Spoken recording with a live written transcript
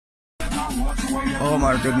Oh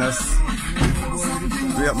my goodness.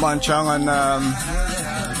 We have Manchang and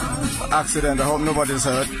accident. I hope nobody's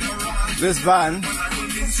hurt. This van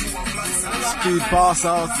speed past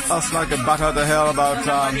us like a bat out of hell about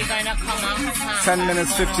 10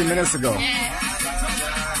 minutes, 15 minutes ago.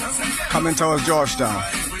 Coming towards Georgetown.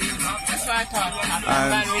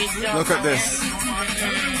 And look at this.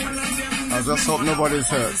 I just hope nobody's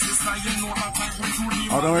hurt.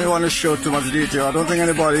 I don't really want to show too much detail. I don't think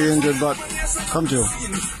anybody injured, but come to.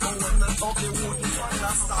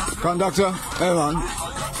 Conductor, hey man,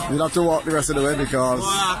 you'll have to walk the rest of the way because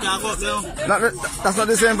that's not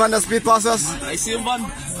the same van that speed past us. I see one.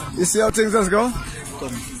 You see how things just go?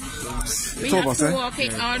 We have to walk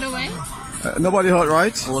it all the way. Nobody hurt,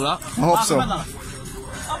 right? I hope so.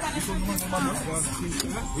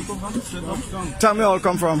 Town we all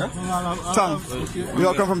come from. Town. We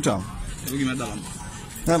all come from town.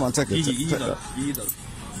 Hey man, take it. Take that.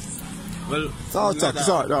 Well, it's all right, it's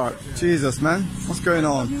all right. Jesus, man. What's going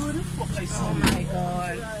on? Oh my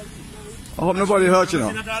God. I hope nobody hurt you now.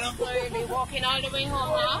 Are they walking all the way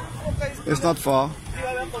home now? It's not far.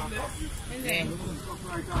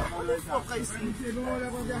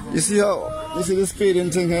 Is it? You see the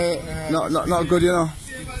speeding thing here? Not good, you know.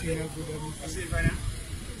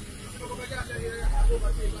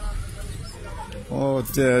 Oh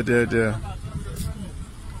dear.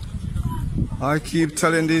 I keep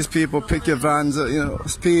telling these people, pick your vans, you know,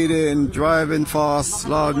 speeding, driving fast,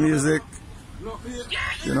 loud music,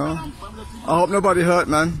 you know. I hope nobody hurt,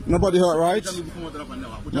 man. Nobody hurt, right?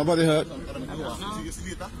 Nobody hurt.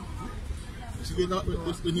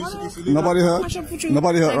 Nobody hurt?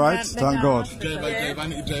 Nobody hurt, right? Thank God. Isn't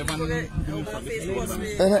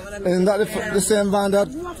that the same van that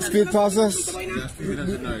speed past us?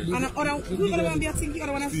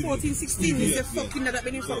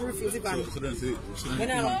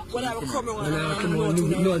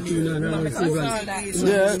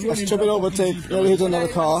 Yeah, let's chop it overtake. We'll hit another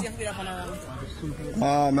car.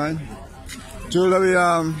 Oh man. Joe,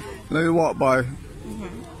 let me walk by.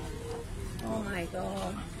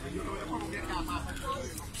 God.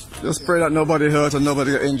 Just pray that nobody hurt and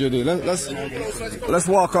nobody get injured. Let's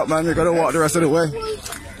walk up, man. We gotta walk the rest of the way.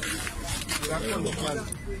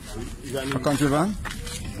 A country van?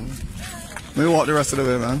 We walk the rest of the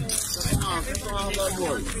way, man.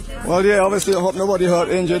 Well, yeah, obviously I hope nobody hurt,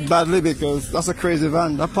 injured badly because that's a crazy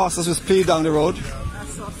van. That passed us with speed down the road.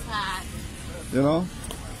 That's so sad. You know?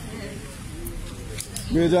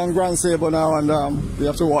 We're on Grand Sable now and we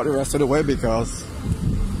have to walk the rest of the way because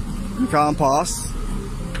we can't pass.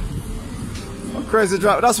 Crazy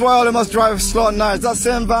drive. That's why all they must drive slow and nice. That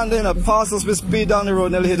same van there passed us with speed down the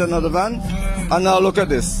road, nearly hit another van. And now look at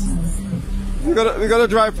this. We gotta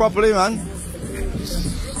drive properly, man.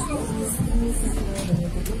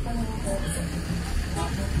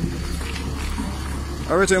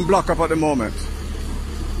 Everything blocked up at the moment.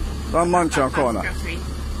 That Manchang corner.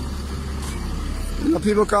 You know,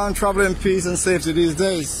 people can't travel in peace and safety these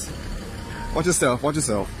days. Watch yourself, watch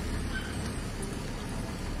yourself.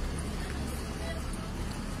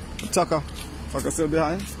 Tucker still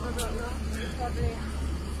behind?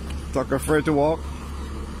 Tucker afraid to walk?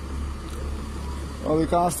 Oh, we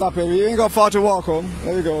can't stop here. We ain't got far to walk home.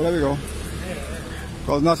 There we go.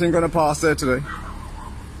 Because nothing gonna pass there today.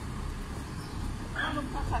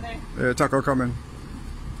 Yeah, Tucker coming.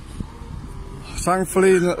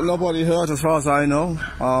 Thankfully, nobody hurt as far as I know.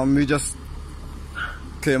 We just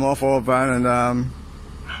came off our van and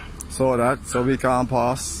saw that, so we can't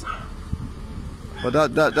pass. But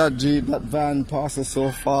that van passed us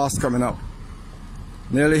so fast coming up.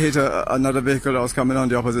 Nearly hit another vehicle that was coming on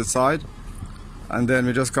the opposite side. And then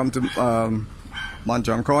we just come to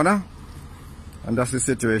Manchang corner. And that's the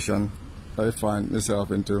situation that I find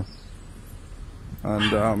myself into.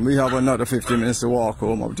 And we have another 15 minutes to walk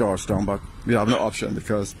home of Georgetown, but we have no option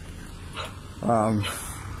because the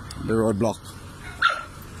road blocked.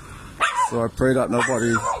 So I pray that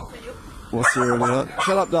nobody was seriously hurt.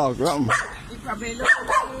 Shut up, dog.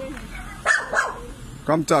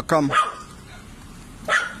 Come, Tuck, come.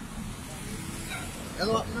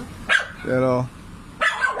 Hello.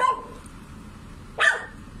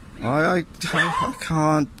 I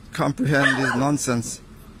can't comprehend this nonsense.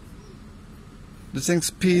 The thing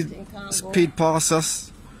speed past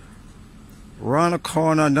us, round a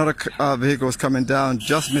corner, another vehicle was coming down,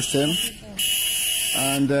 just missed him,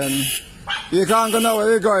 and then you can't go now. Where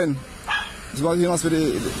are you going? He must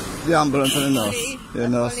be the ambulance and the nurse. Yeah,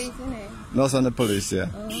 nurse and the police. Yeah.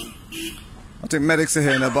 I think medics are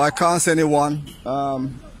here now, but I can't see anyone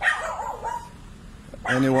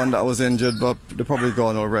that was injured, but they're probably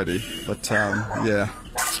gone already. But yeah.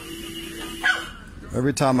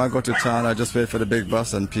 Every time I go to town, I just wait for the big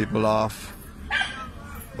bus and people off.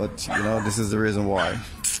 But, you know, this is the reason why.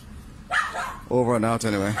 Over and out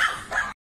anyway.